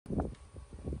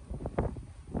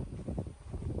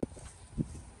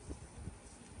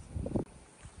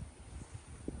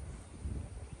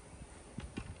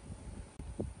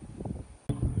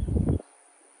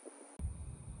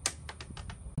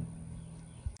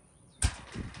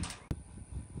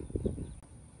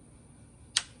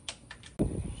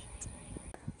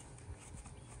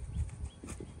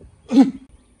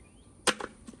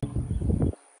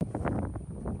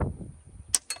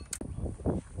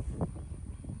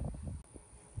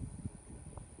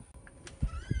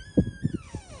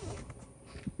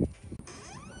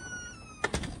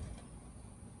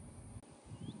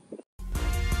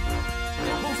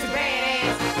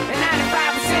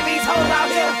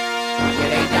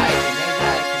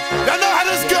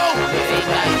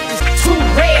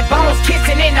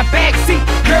dancing in the backseat.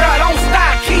 Girl, don't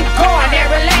stop, keep going and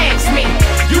relax me.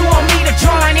 You want me to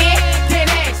join in? Then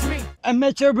ask me. I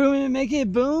Metro Boom and make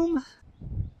it boom.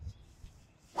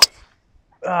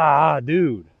 Ah,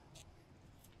 dude.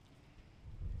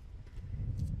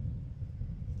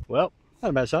 Well, Not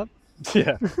a bad shot.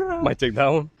 yeah, might take that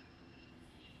one.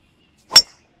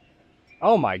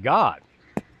 Oh my God.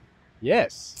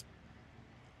 Yes.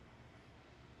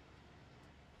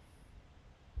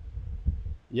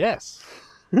 Yes.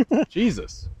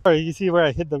 Jesus. All right, you can see where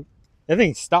I hit the. That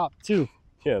thing stopped too.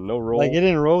 Yeah, no roll. Like it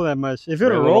didn't roll that much. If it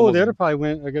would have rolled, it would have probably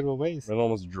went a good ways. It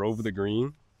almost drove the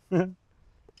green.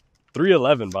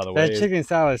 311, by the way. That chicken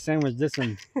salad sandwich did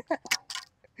some.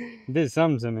 Did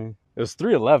something to me. It was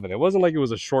 311. It wasn't like it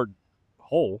was a short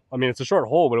hole. I mean, it's a short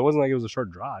hole, but it wasn't like it was a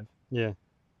short drive. Yeah.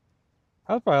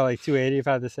 I was probably like 280 if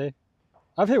I had to say.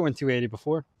 I've hit one 280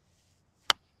 before.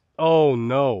 Oh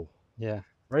no. Yeah.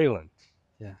 Raylan.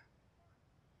 Yeah.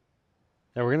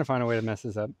 Yeah, we're gonna find a way to mess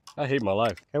this up. I hate my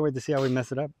life. Can't wait to see how we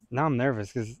mess it up. Now I'm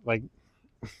nervous because like.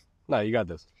 Nah, you got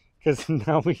this. Because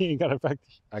now we ain't gotta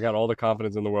practice. I got all the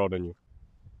confidence in the world in you.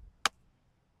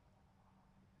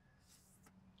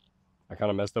 I kind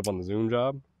of messed up on the zoom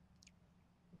job.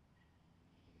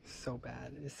 So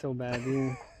bad. It's so bad,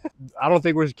 dude. I don't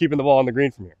think we're keeping the ball on the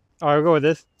green from here. All right, we'll go with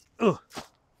this. Ugh.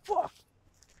 Fuck.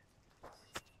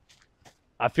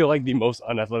 I feel like the most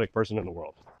unathletic person in the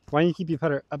world. Why don't you keep your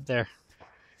putter up there?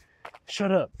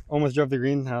 Shut up. Almost drove the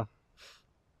green. How?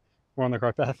 We're on the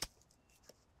cart path.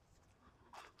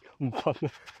 I want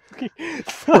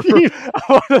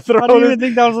to throw I didn't even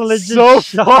think that was a legit so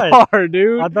shot. far,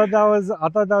 dude. I thought that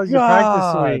was your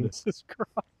practice swing. Jesus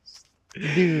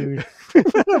Christ. Dude.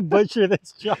 Butcher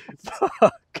this shot.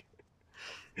 Fuck.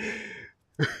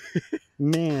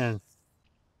 Man.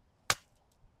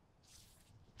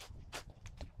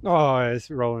 Oh, it's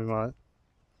rolling a lot.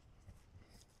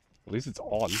 At least it's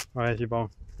on. All right, your ball.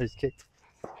 Nice kick.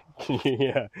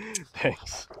 Yeah,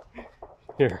 thanks.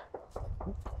 Here.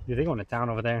 Dude, they're going to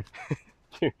town over there.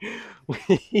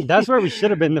 Dude, That's where we should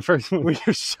have been the first one. We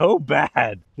were so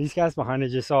bad. These guys behind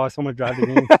us just saw someone drive the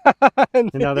game.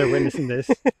 And now they're witnessing this.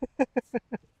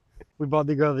 We bought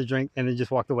the girl the drink and then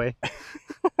just walked away.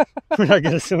 We're not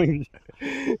going to swing.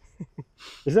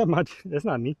 Is that much? That's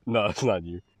not me. No, it's not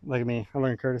you. Look at me. I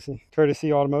learned courtesy.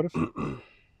 Courtesy automotive.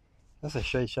 That's a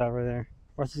straight shot right there.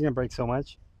 Watch, he's going to break so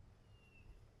much.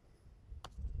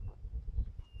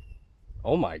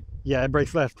 Oh my. Yeah, it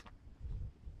breaks left.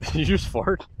 Did you just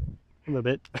fart? A little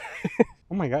bit.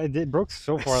 Oh my God, it broke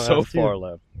so far left. So far too.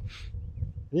 left.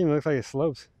 It didn't even look like it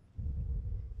slopes.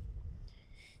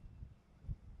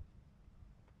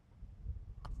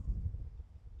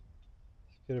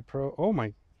 Get a pro. Oh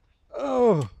my.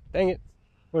 Oh, dang it.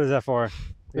 What is that for?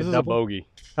 This is double? a bogey.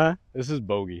 Huh? This is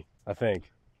bogey, I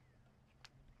think.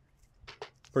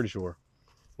 Pretty sure.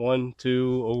 1,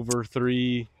 2, over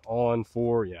 3, on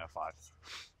 4, yeah, 5.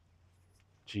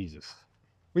 Jesus.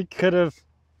 We could have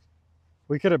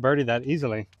birdied that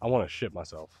easily. I want to shit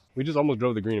myself. We just almost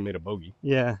drove the green and made a bogey.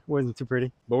 Yeah, wasn't too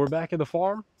pretty. But we're back at the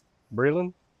farm.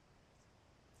 Braylon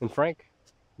and Frank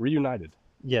reunited.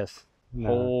 Yes. No.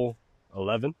 Hole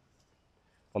 11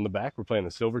 on the back. We're playing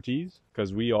the silver tees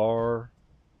because we are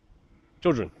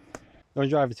children. Don't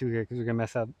drive it too good because we're gonna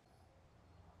mess up.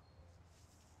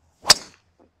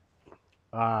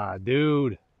 Ah,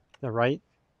 dude. The right.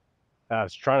 I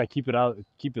was trying to keep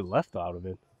it left out of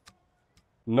it.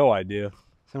 No idea.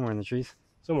 Somewhere in the trees.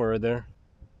 Somewhere right there.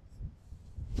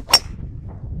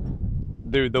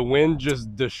 Dude, the wind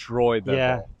just destroyed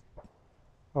that ball.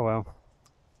 Oh well.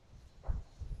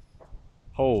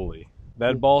 Holy.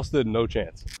 That ball stood no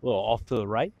chance. A little off to the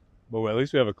right, but at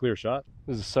least we have a clear shot.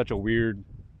 This is such a weird...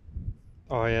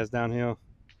 Oh yeah, it's downhill.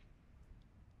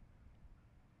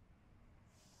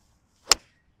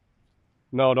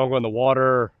 No, don't go in the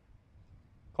water.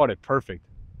 Caught it perfect.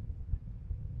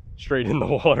 Straight in the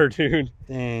water, dude.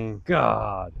 Dang.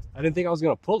 God. I didn't think I was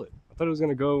going to pull it. I thought it was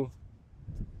going to go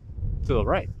to the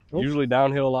right. Oops. Usually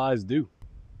downhill lies do.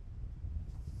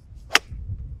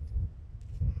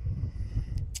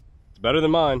 It's better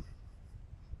than mine.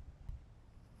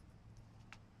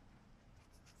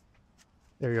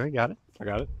 There you go, you got it. I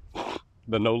got it.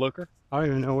 The no-looker. I don't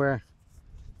even know where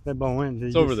that ball went.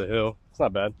 It's over the hill. It's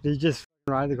not bad. Did you just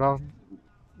ride the cart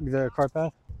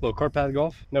path? Little cart path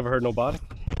golf. Never heard nobody.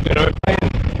 You know, playing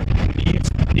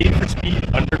Need for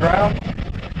Speed Underground.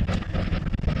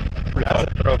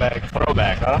 That's a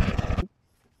throwback, huh?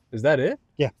 Is that it?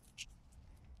 Yeah.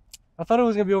 I thought it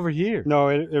was gonna be over here. No,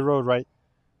 it rode right.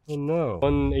 Oh no.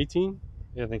 118?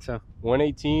 Yeah, I think so.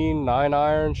 118,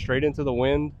 9-iron, straight into the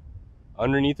wind,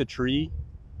 underneath a tree,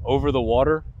 over the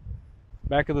water.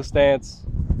 Back of the stance.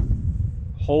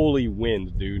 Holy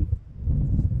wind, dude.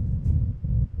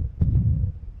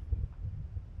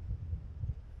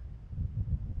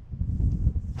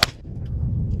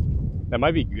 That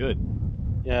might be good.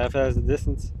 Yeah, if that was the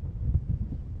distance.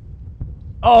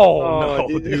 Oh, no,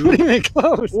 dude. dude. Not even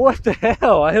close. What the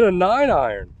hell? I hit a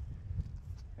 9-iron.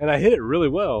 And I hit it really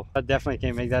well. I definitely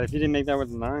can't make that. If you didn't make that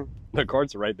with a 9. The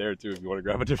carts are right there, too, if you want to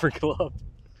grab a different club.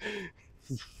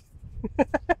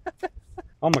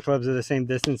 All my clubs are the same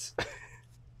distance.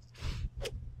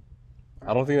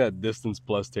 I don't think that distance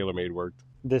plus TaylorMade worked.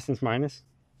 Distance minus.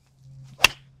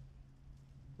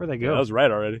 Where'd they Yeah, go? that was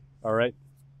right already. All right.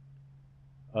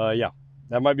 Yeah,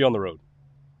 that might be on the road.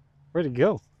 Where'd it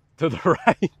go? To the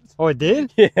right. Oh, it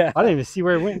did? Yeah. I didn't even see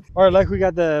where it went. All right, like we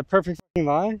got the perfect fucking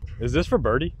line. Is this for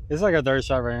birdie? It's like a third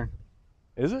shot right here.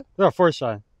 Is it? No, fourth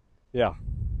shot. Yeah.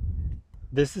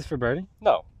 This is for birdie?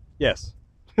 No. Yes.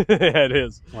 Yeah, it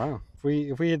is. Wow.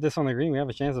 If we hit this on the green, we have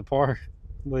a chance of par.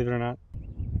 Believe it or not.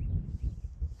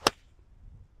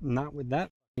 Not with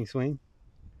that fucking swing.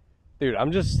 Dude,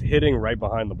 I'm just hitting right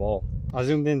behind the ball. I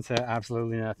zoomed into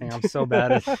absolutely nothing. I'm so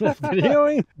bad at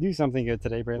videoing. Do something good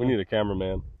today, Braylon. We need a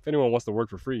cameraman. If anyone wants to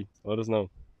work for free, let us know.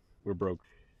 We're broke.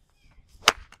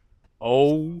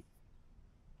 Oh.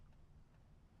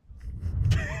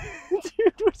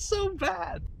 Dude, we're so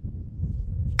bad.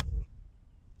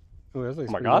 Oh, that looks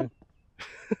Oh my pretty God. good.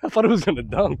 I thought it was going to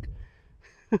dunk.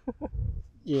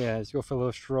 Yeah, let's go for a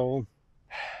little stroll.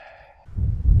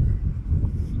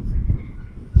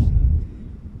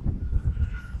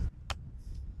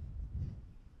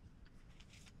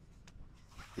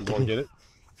 You want to get it?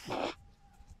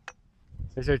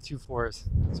 These are 2 4s,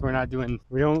 so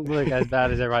we don't look as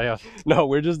bad as everybody else. No,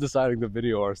 we're just deciding to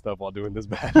video our stuff while doing this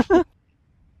bad.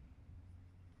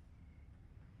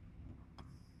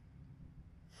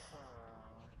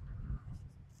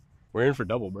 We're in for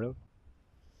double, bro.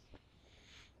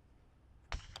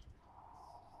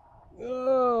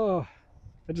 Oh,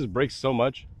 it just breaks so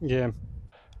much. Yeah.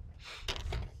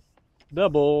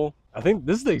 Double. I think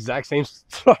this is the exact same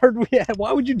start we had.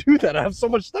 Why would you do that? I have so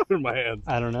much stuff in my hands.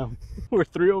 I don't know. We're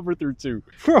 3 over through 2.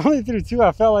 We're only through 2.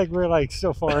 I felt like we're like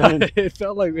so far in. It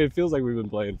feels like we've been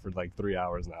playing for like 3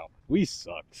 hours now. We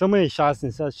suck. So many shots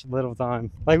in such little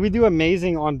time. Like we do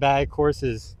amazing on bad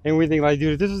courses, and we think like,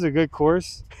 dude, if this was a good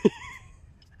course,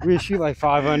 we shoot like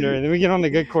 5 under, and then we get on the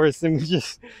good course and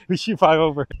we shoot 5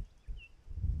 over. I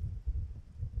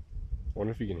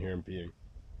wonder if you can hear him peeing.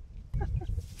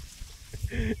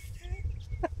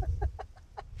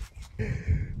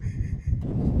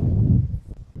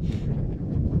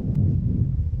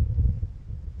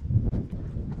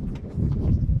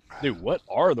 Dude, what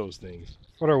are those things?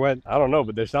 What or what? I don't know,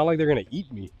 but they sound like they're gonna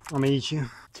eat me. I'm gonna eat you.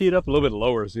 Tee it up a little bit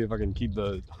lower, see if I can keep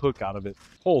the hook out of it.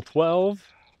 Hole 12,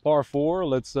 par 4.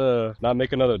 Let's not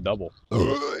make another double.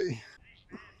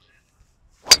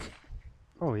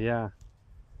 Oh yeah,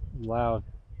 loud.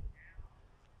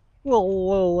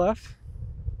 Little left.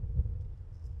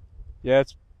 Yeah,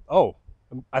 it's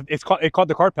it caught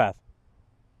the cart path.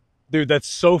 Dude, that's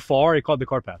so far. It caught the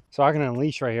cart path. So I can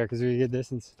unleash right here because we get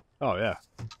distance. Oh yeah.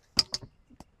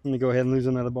 Let me go ahead and lose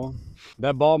another ball.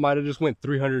 That ball might have just went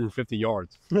 350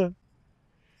 yards. It's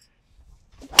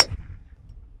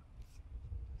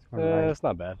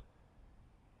not bad.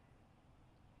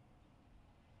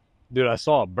 Dude, I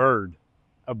saw a bird.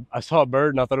 I saw a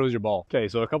bird and I thought it was your ball. Okay,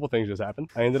 so a couple things just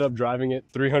happened. I ended up driving it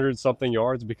 300 something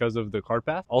yards because of the cart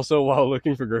path. Also, while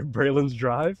looking for Braylon's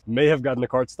drive, may have gotten the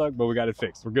cart stuck, but we got it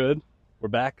fixed. We're good. We're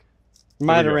back.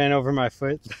 Might have ran over my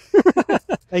foot.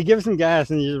 Hey, give it some gas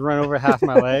and you just run over half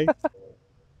my leg.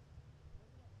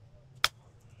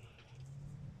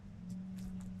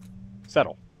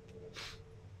 Settle.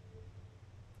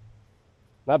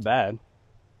 Not bad.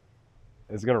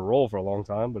 It's gonna roll for a long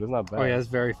time, but it's not bad. Oh yeah, it's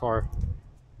very far.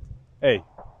 Hey,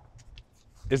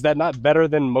 is that not better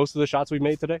than most of the shots we've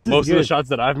made today? Most of the shots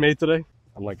that I've made today?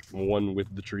 I'm like one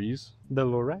with the trees. The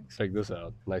Lorax? Check this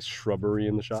out. Nice shrubbery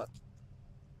in the shot.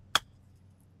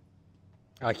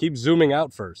 I keep zooming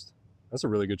out first. That's a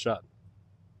really good shot.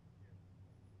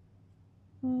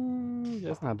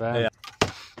 That's not bad.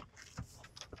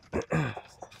 Yeah.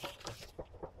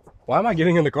 Why am I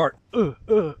getting in the cart? Dude,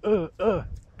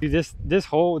 this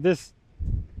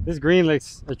green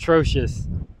looks atrocious.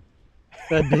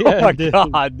 Oh my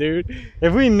God, dude.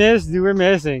 If we miss, dude, we're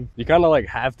missing. You kind of like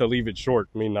have to leave it short.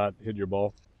 I mean, not hit your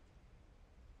ball.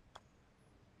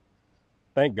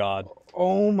 Thank God.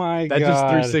 Oh my God. That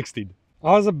just 360'd.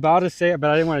 I was about to say it,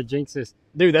 but I didn't want to jinx this.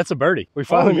 Dude, that's a birdie. We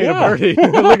finally made yeah. a birdie.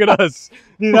 Look at us.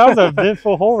 Dude, that was a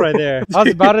ventful hole right there. I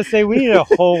was about to say we need a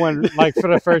hole one like for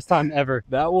the first time ever.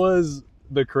 That was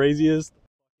the craziest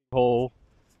hole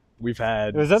we've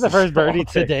had. Was that the first birdie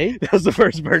today? That was the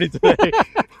first birdie today.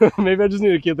 Maybe I just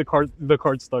need to get the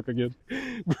cart stuck again.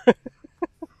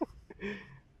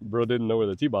 Bro didn't know where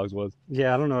the tee box was.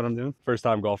 Yeah, I don't know what I'm doing. First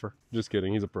time golfer. Just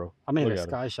kidding. He's a pro. I made a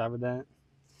sky shot with that.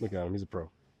 Look at him. He's a pro.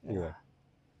 Look at that.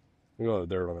 Look at all the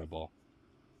dirt on that ball.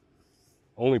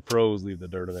 Only pros leave the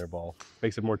dirt on their ball.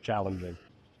 Makes it more challenging.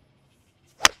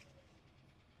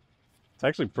 It's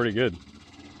actually pretty good.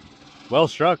 Well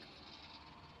struck.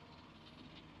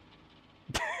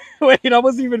 Wait, I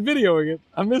wasn't even videoing it.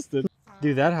 I missed it.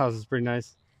 Dude, that house is pretty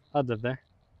nice. I'd live there.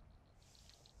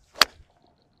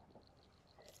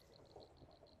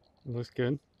 It looks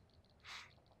good.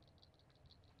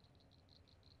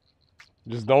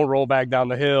 Just don't roll back down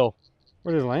the hill.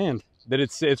 Where did it land? Did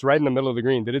it sit? It's right in the middle of the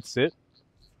green. Did it sit?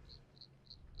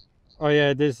 Oh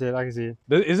yeah, it did sit. I can see it.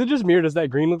 Is it just me or does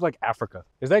that green look like Africa?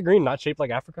 Is that green not shaped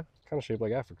like Africa? Kind of shaped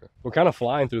like Africa. We're kind of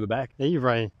flying through the back. Yeah, you're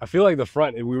right. I feel like the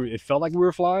front, it felt like we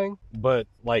were flying, but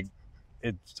like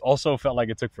it also felt like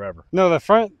it took forever. No, the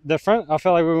front, I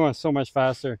felt like we were going so much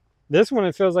faster. This one,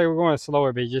 it feels like we're going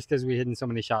slower, but just because we're hitting so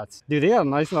many shots. Dude, they got a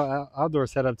nice little outdoor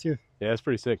setup too. Yeah, it's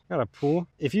pretty sick. Got a pool.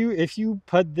 If you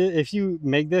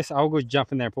make this, I'll go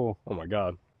jump in their pool. Oh my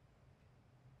god.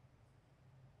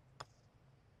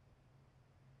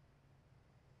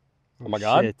 Oh my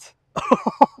god. Shit.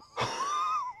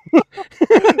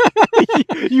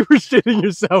 You were shitting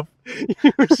yourself.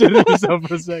 You were shitting yourself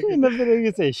for a second. In the video,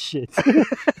 you can say shit.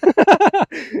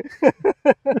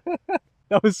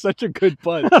 That was such a good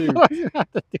putt, too.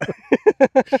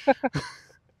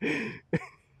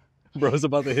 Bro's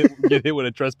about to get hit with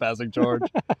a trespassing charge.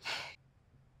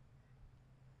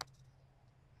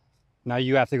 Now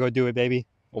you have to go do it, baby.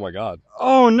 Oh my god.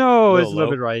 Oh no, it's a low.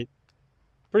 little bit right.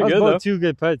 Pretty good, though. Two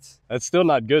good putts. That's still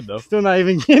not good, though. Still not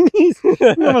even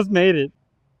gimmies. We almost made it.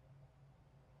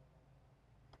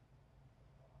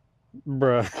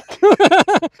 Bruh.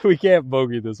 We can't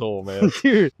bogey this hole, man.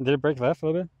 Dude, did it break left a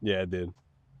little bit? Yeah, it did.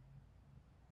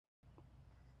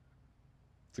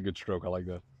 It's a good stroke. I like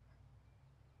that.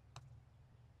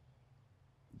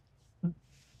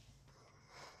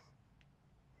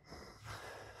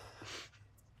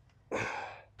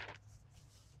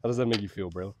 How does that make you feel,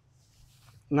 bro?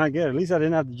 Not good. At least I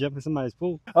didn't have to jump in somebody's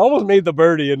pool. I almost made the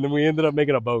birdie, and then we ended up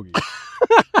making a bogey.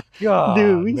 God,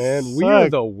 dude, we are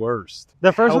the worst.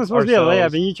 The first one's supposed to be a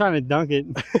layup, and you trying to dunk it.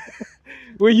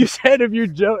 Well, you said if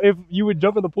you would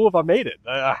jump in the pool if I made it.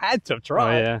 I had to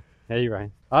try. Oh yeah, yeah, you're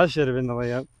right. I should have been the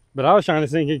layup, but I was trying to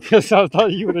sink it because I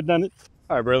thought you would have done it.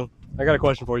 All right, bro. I got a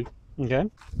question for you. Okay.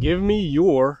 Give me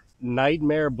your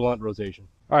nightmare blunt rotation.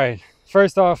 All right.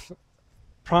 First off,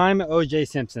 prime OJ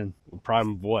Simpson.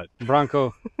 Prime what?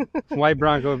 Bronco. White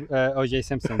Bronco OJ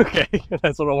Simpson. Okay,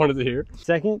 that's what I wanted to hear.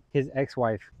 Second, his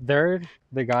ex-wife. Third,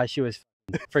 the guy she was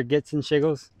forgets and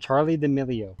shiggles, Charlie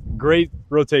D'Amelio. Great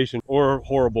rotation, or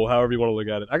horrible, however you want to look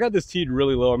at it. I got this teed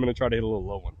really low. I'm going to try to hit a little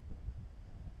low one.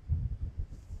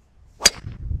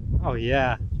 Oh,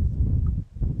 yeah.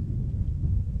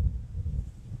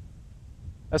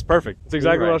 That's perfect. That's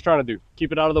exactly what I was trying to do.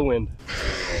 Keep it out of the wind.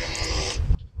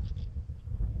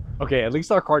 Okay, at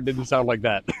least our cart didn't sound like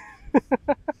that.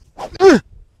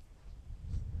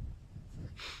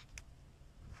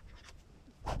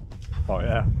 Oh,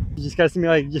 yeah. You just got to me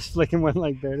like just flicking one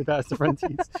like barely past the front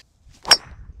tees.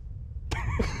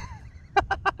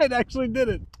 It actually did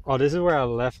it. Oh, this is where I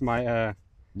left my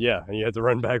Yeah, and you had to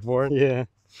run back for it. yeah.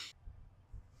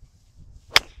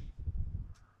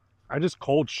 I just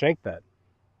cold shanked that.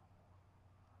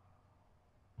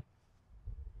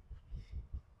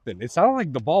 It sounded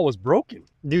like the ball was broken.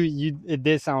 Dude, it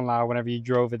did sound loud whenever you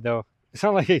drove it though. It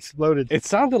sounded like it exploded. It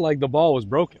sounded like the ball was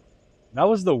broken. That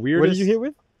was the weirdest. What did you hit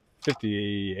with?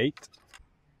 58.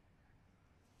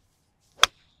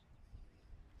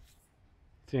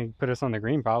 So you put us on the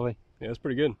green probably. Yeah, that's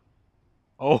pretty good.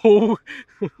 Oh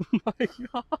my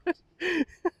god.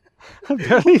 I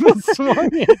barely even swung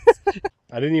it.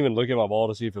 I didn't even look at my ball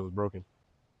to see if it was broken.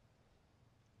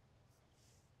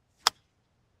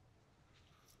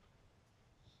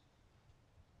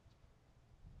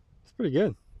 It's pretty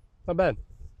good. Not bad.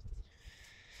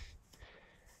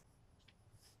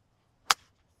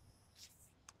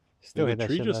 Still Did hit the that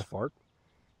tree shit just left. fart?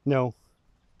 No.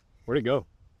 Where'd it go?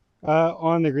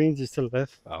 On the greens just to the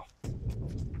left. Oh.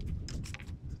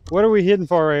 What are we hitting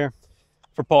for right here?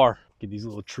 For par. Get these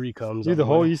little tree cones. Dude, the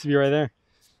hole used to be right there.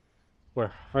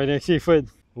 Where? Right next to your foot.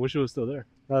 I wish it was still there.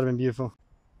 That'd have been beautiful.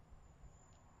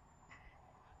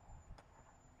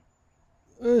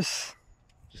 Ugh.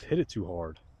 Just hit it too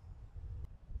hard.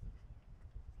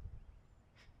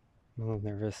 I'm a little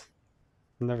nervous.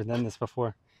 I've never done this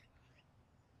before.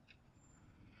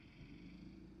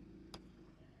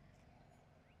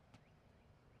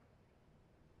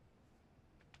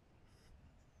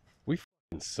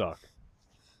 didn't suck.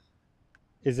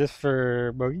 Is this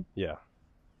for bogey? Yeah.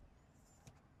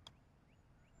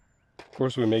 Of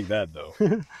course we make that though.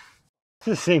 It's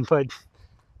the same putt,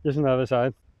 just on the other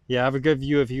side. Yeah, I have a good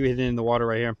view if you hit it in the water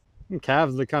right here. And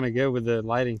calves look kind of good with the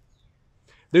lighting.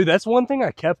 Dude, that's one thing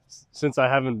I kept since I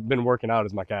haven't been working out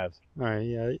is my calves. All right,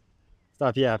 yeah.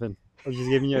 Stop yapping. I was just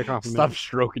giving you a compliment. Stop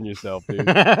stroking yourself, dude.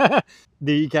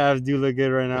 Dude, your calves do look good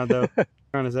right now, though.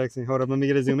 Kind of sexy. Hold up, let me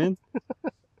get a zoom in.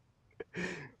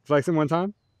 Flex them one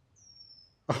time.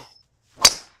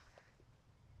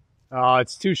 Oh,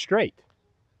 it's too straight.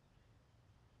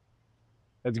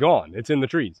 It's gone. It's in the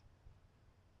trees.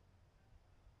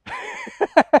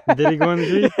 Did it go in the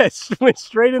tree? Yes, it went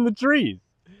straight in the trees.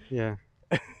 Yeah.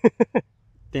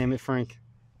 Damn it, Frank.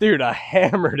 Dude, I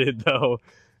hammered it though.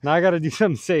 Now I got to do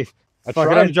something safe. I Fuck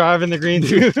it, tried. I'm driving the green,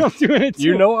 dude. I'm doing it too.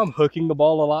 You know I'm hooking the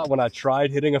ball a lot when I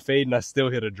tried hitting a fade and I still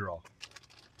hit a draw.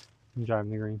 I'm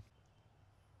driving the green.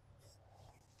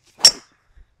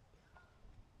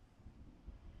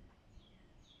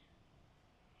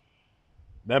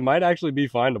 That might actually be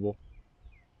findable.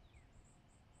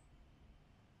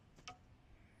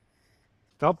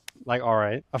 Felt like all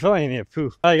right. I feel like I need a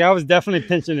poo. Like I was definitely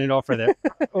pinching it off for that.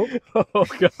 Oh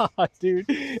god, dude.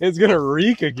 It's gonna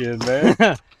reek again, man.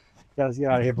 Let's get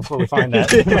out of here before we find that.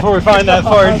 Before we find that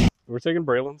part. We're taking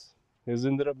Braylon's. His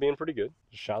ended up being pretty good.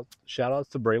 Shout outs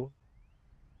to Braylon.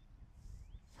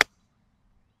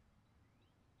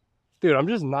 Dude, I'm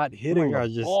just not hitting God,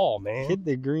 the just ball, man. Hit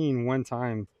the green one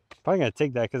time. Probably gonna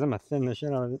take that because I'm gonna thin the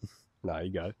shit out of it. Nah,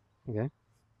 you got it. Okay.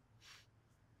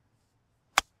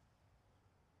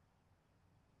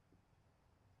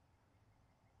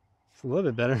 It's a little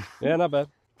bit better. Yeah, not bad.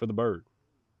 For the bird.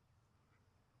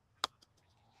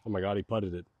 Oh my god, he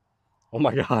putted it. Oh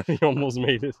my god, he almost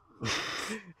made it.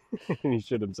 And he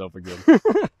shit himself again.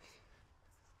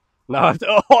 No,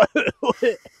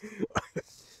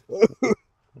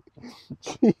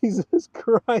 Jesus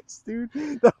Christ, dude.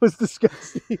 That was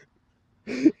disgusting.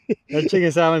 That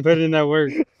chicken salad put it in that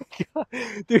work. God,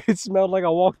 dude, it smelled like I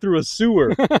walked through a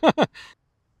sewer.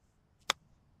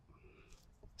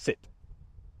 Sit.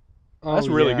 Oh, That's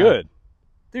really yeah. good.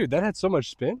 Dude, that had so much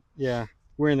spin. Yeah.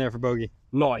 We're in there for bogey.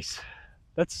 Nice.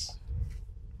 That's...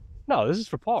 No, this is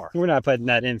for par. We're not putting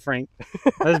that in, Frank.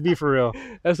 Let's be for real.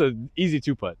 That's an easy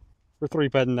 2-putt. We're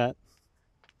 3-putting that.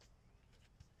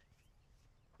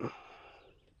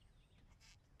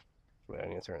 Wait, I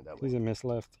need to turn it that way. He's a miss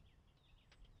left.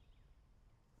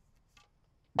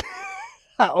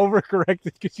 I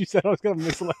overcorrected because you said I was going to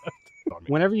miss left.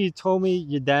 Whenever you told me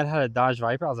your dad had a Dodge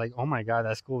Viper, I was like, oh my God,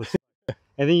 that's cool.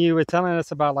 And then you were telling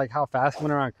us about like how fast it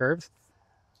went around curves.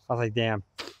 I was like, damn,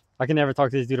 I can never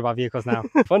talk to this dude about vehicles now.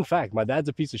 Fun fact, my dad's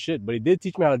a piece of shit, but he did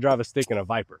teach me how to drive a stick in a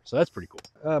Viper. So that's pretty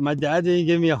cool. My dad didn't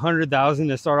give me $100,000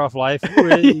 to start off life.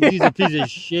 He's a piece of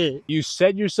shit. You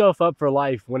set yourself up for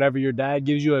life whenever your dad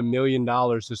gives you $1 million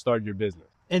to start your business.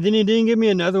 And then he didn't give me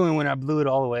another one when I blew it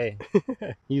all away.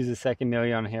 He used the second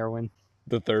million on heroin.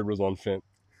 The third was on Fent.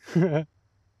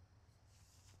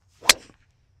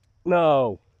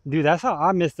 No. Dude, that's how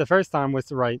I missed the first time was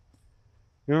to right.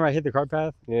 Remember I hit the cart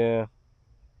path? Yeah.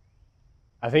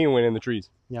 I think it went in the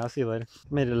trees. Yeah, I'll see you later.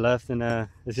 Made it left and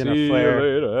it's See gonna you flare.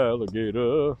 later,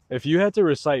 alligator. If you had to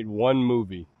recite one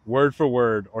movie, word for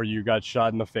word, or you got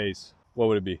shot in the face, what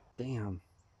would it be? Damn.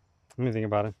 Let me think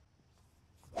about it.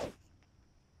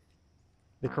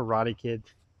 The Karate Kid.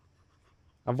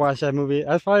 I've watched that movie.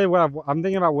 That's probably what I'm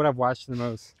thinking about what I've watched the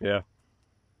most. Yeah.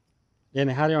 And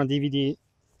I had it on DVD.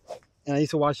 And I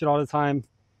used to watch it all the time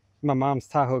in my mom's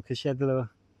Tahoe because she had the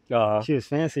little, she was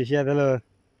fancy. She had the little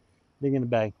thing in the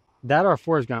bag. That or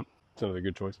Forrest Gump. It's another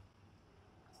good choice.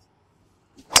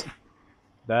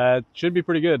 That should be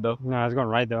pretty good, though. No, it's going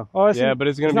right, though. Oh, it's Yeah, but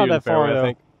it's going to not be in the that far, fairway, I though.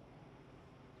 think.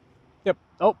 Yep.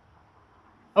 Oh.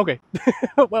 Okay.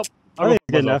 Well, I think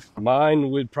it's good enough. Mine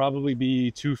would probably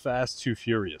be Too Fast, Too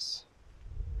Furious.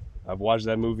 I've watched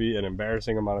that movie an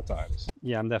embarrassing amount of times.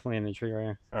 Yeah, I'm definitely in the tree right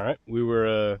here. All right. We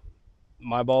were,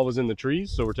 my ball was in the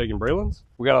trees, so we're taking Braylon's.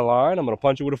 We got a line. I'm going to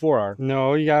punch it with a 4-iron.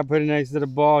 No, you got to put it next to the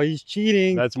ball. He's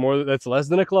cheating. That's less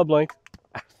than a club length.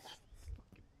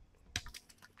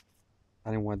 I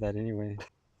didn't want that anyway.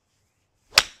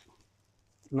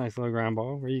 Nice little ground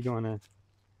ball. Where are you going at?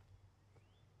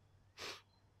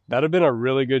 That'd have been a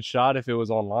really good shot if it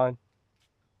was online.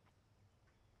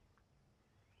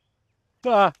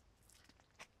 Ah.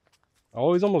 I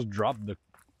always almost dropped the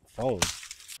phone.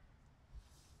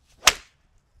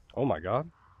 Oh my God.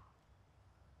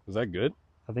 Was that good?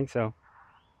 I think so.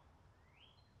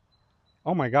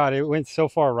 Oh my God, it went so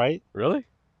far right. Really?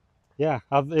 Yeah,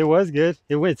 it was good.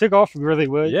 It took off really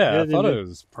well. Yeah, I thought it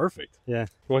was perfect. Yeah. You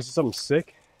want to see something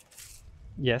sick?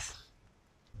 Yes.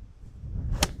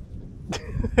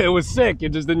 It was sick. It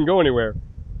just didn't go anywhere.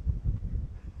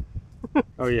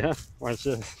 Oh yeah. Watch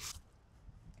this.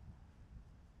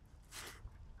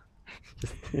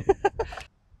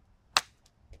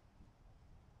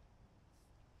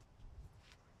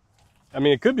 I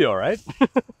mean, it could be all right.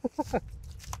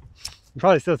 I'm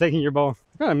probably still taking your ball.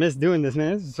 I kind of miss doing this,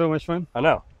 man. This is so much fun. I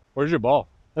know. Where's your ball?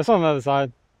 That's on the other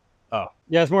side. Oh.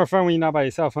 Yeah, it's more fun when you're not by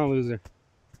yourself, huh, loser?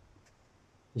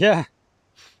 Yeah.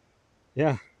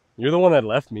 Yeah. You're the one that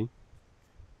left me.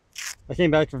 I came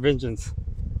back for vengeance.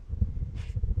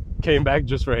 Came back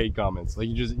just for hate comments. Like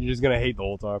you're just gonna hate the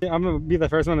whole time. I'm gonna be the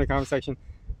first one in the comment section.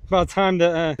 About time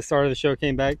that the start of the show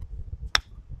came back.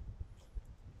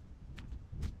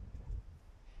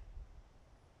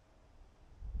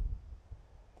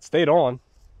 Stayed on.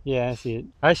 Yeah, I see it.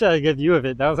 I actually had a good view of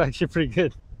it. That was actually pretty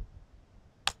good.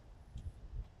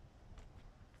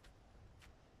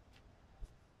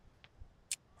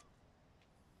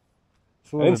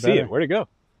 I didn't see it. Where'd it go?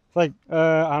 It's like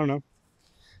I don't know.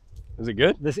 Is it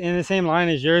good? This in the same line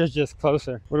as yours, just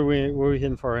closer. What are we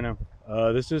hitting for right now?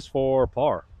 This is for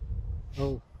par.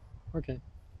 Oh, okay.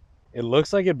 It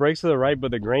looks like it breaks to the right,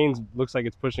 but the grain looks like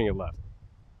it's pushing it left.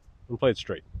 And play it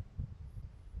straight.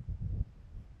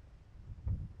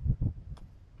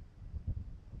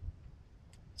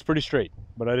 It's pretty straight,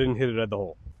 but I didn't hit it at the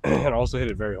hole. And I also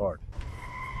hit it very hard.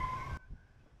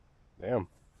 Damn. I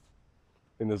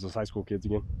think this is high school kids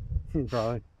again.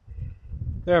 Probably.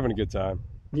 They're having a good time.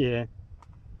 Yeah.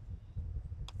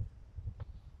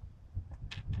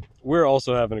 We're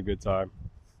also having a good time.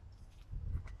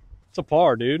 It's a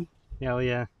par, dude. Hell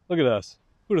yeah. Look at us.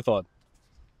 Who'd have thought?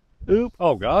 Oop.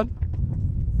 Oh, God.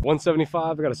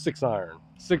 175. I got a 6-iron.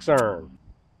 6-iron.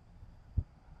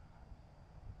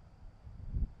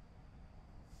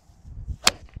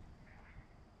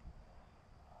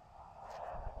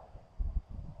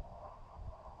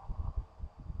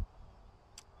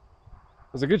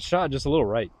 It was a good shot, just a little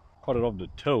right. Caught it off the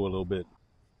toe a little bit.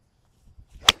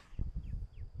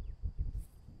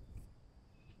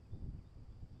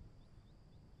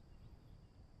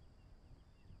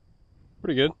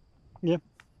 Pretty good. Yeah.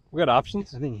 We got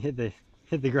options. I think it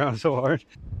hit the ground so hard.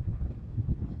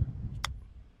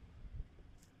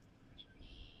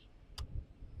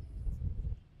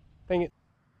 Dang it.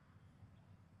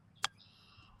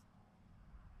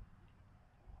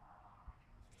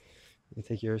 Let me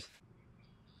take yours.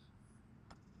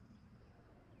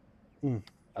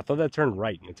 I thought that turned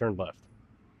right and it turned left.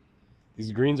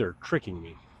 These greens are tricking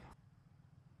me.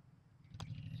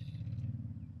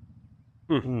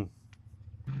 I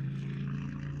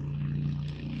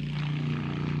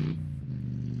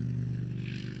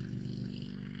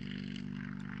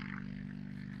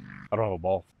don't have a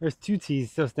ball. There's 2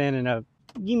 tees still standing up.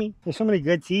 Gimme. There's so many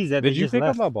good tees that Did they you just pick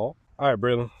left. up my ball? All right,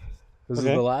 Braylon. This is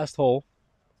Okay. the last hole.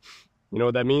 You know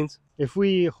what that means? If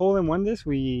we hole in one this,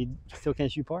 we still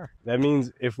can't shoot par. That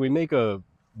means if we make a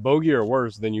bogey or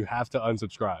worse, then you have to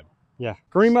unsubscribe. Yeah.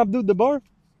 Kareem Abdul-Jabbar.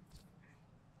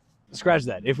 Scratch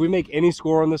that. If we make any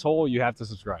score on this hole, you have to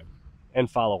subscribe and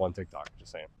follow on TikTok.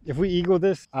 Just saying. If we eagle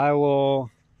this, I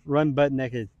will run butt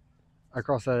naked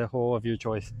across that hole of your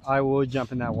choice. I will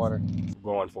jump in that water. I'm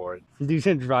going for it. You do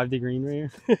some drive the green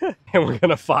right here. And we're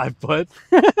gonna 5-putt.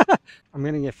 I'm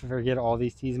gonna forget all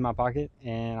these tees in my pocket,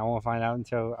 and I won't find out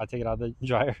until I take it out of the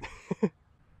dryer.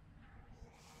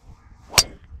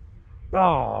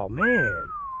 Oh man.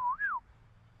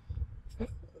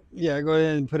 Yeah, go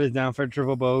ahead and put it down for a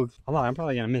triple bogey. Hold on, I'm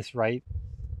probably gonna miss right.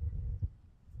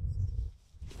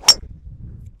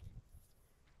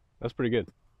 That's pretty good.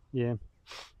 Yeah.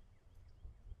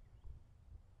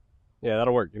 Yeah,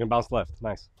 that'll work. You can bounce left.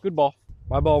 Nice. Good ball.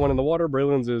 My ball went in the water.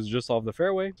 Braylon's is just off the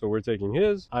fairway, so we're taking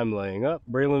his. I'm laying up.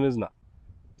 Braylon is not.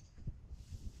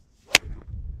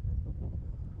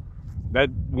 That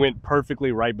went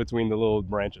perfectly right between the little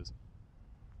branches.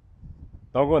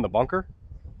 Don't go in the bunker.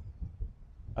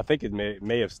 I think it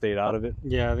may have stayed out of it.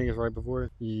 Yeah, I think it's right before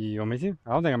it. You want me to?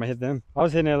 I don't think I'm gonna hit them. I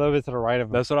was hitting it a little bit to the right of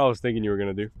them. That's what I was thinking you were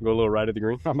going to do. Go a little right at the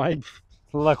green. I might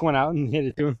luck one out and hit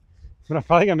it to him. But I'm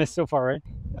probably gonna miss so far, right?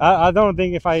 I don't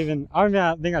think if I don't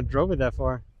even think I drove it that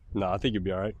far. No, I think you'll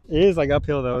be all right. It is like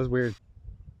uphill though, it's weird.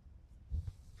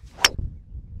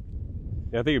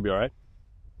 Yeah, I think you'll be all right.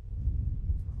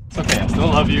 It's okay. I still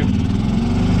love you.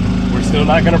 We're still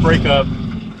not going to break up.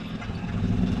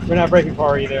 We're not breaking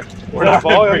par either. We're not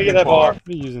ball. Let me breaking get that ball. par. What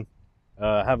are you using?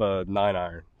 I have a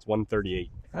 9-iron. It's 138.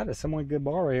 That is somewhat good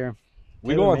ball right here.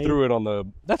 We going through it on the...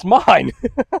 That's mine!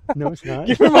 No, it's not.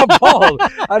 Give me my ball!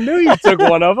 I knew you took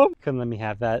one of them! Couldn't let me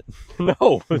have that.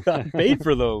 No, I paid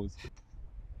for those.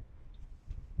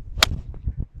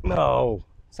 No.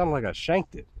 Sounded like I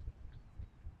shanked it.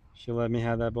 She'll let me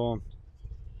have that ball.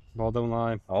 Ball don't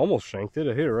lie. I almost shanked it.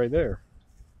 I hit it right there.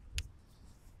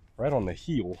 Right on the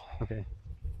heel. Okay.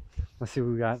 Let's see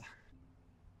what we got.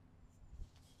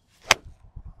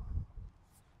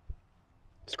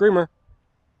 Screamer.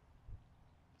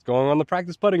 It's going on the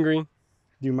practice putting green.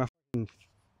 Dude,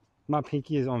 my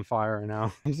pinky is on fire right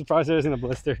now. I'm surprised there isn't a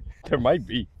blister. There might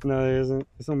be. No, there isn't.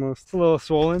 It's almost a little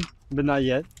swollen, but not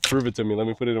yet. Prove it to me. Let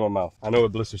me put it in my mouth. I know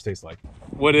what blisters taste like.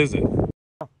 What is it?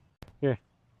 Here.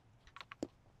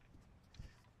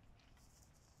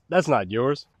 That's not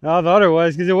yours. Oh, I thought it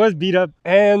was because it was beat up.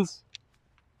 Hands.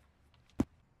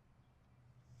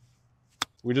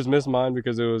 We just missed mine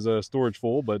because it was a storage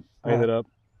full, but I ended up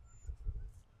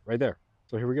right there.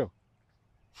 So here we go.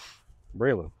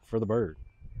 Braylon for the bird.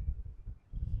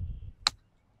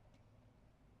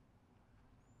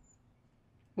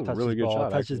 Really good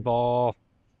shot. Touches ball.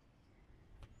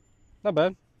 Not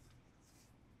bad.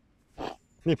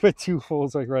 They put two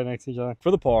holes like right next to each other.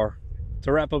 For the par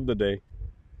to wrap up the day.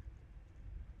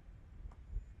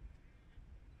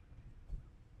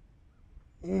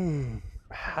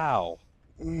 How?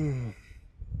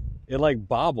 It like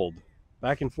bobbled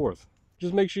back and forth.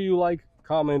 Just make sure you like,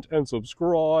 comment, and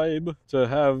subscribe to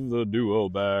have the duo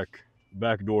back.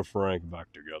 Backdoor Frank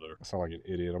back together. I sound like an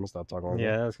idiot. I'm gonna stop talking like that.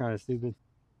 Yeah, that was kind of stupid.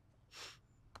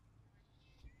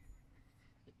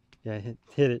 Yeah,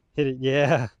 hit it.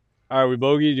 Yeah. All right, we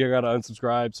bogeyed. You gotta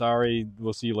unsubscribe. Sorry.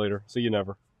 We'll see you later. See you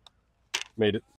never. Made it.